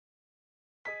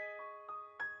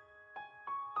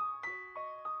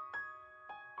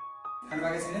खानु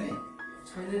पाएको छैन नि?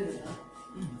 छैन नि त।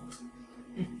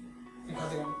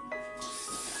 खाँदै गर्नु।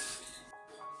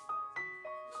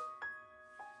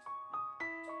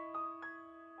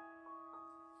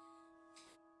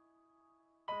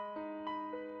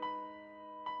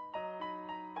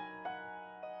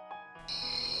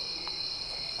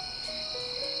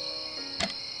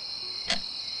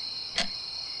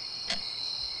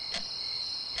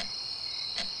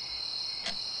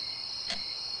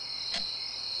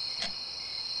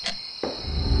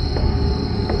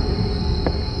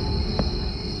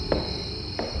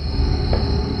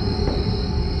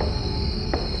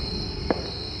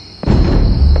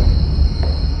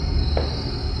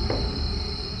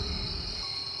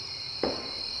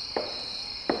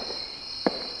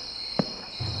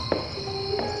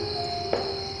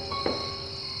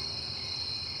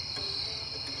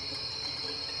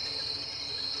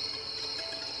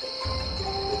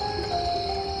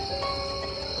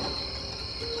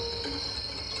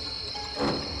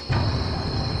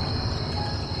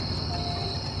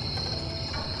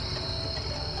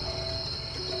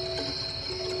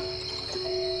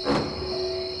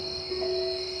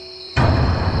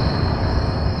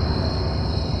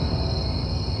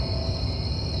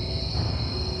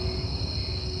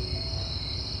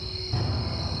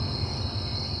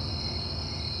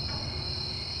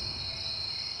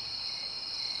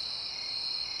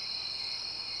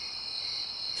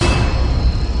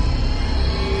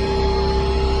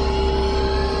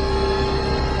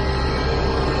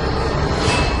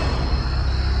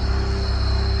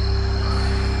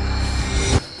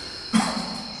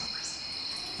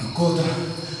 Кода.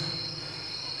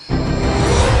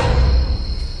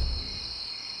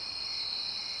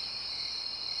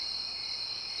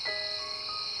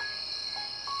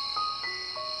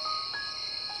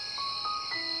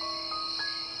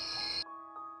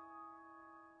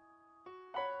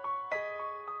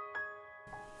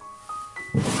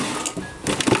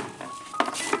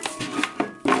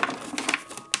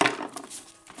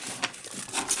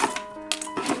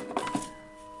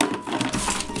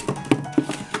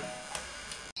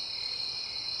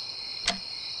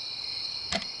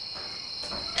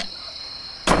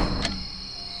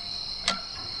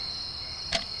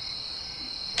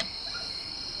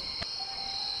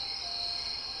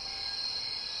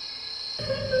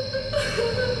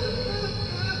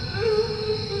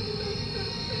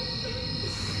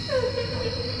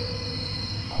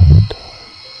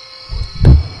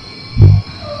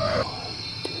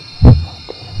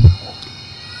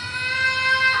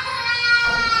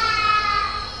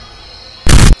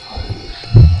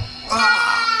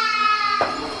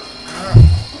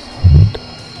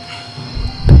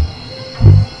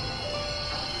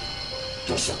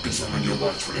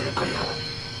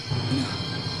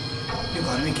 यो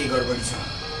घरमै के गडबडी छ?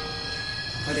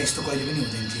 पहिले यस्तो कहिले पनि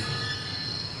हुँदैन थियो।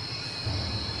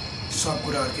 सब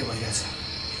कुरा अर्कै भइरहेछ।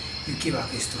 यो के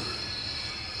भएको यस्तो?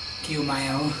 के यो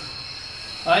माया हो?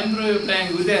 होइन ब्रो, यो प्र्याङ्क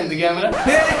हुँदै अन्त क्यामेरा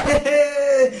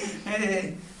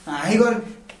हाई गर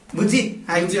बुझी,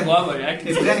 हाई बुझी भयो भयो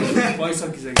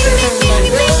भइसकिसक्यो।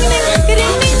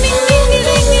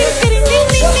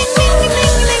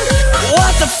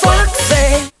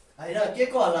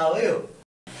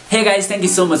 Hey guys, thank you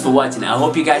so much for watching. I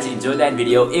hope you guys enjoyed that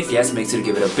video. If yes, make sure to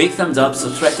give it a big thumbs up,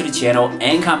 subscribe to the channel,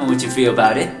 and comment what you feel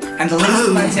about it. And the links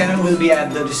to my channel will be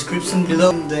at the description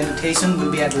below. The annotation will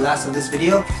be at the last of this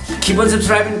video. Keep on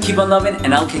subscribing, keep on loving,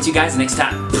 and I'll catch you guys next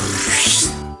time.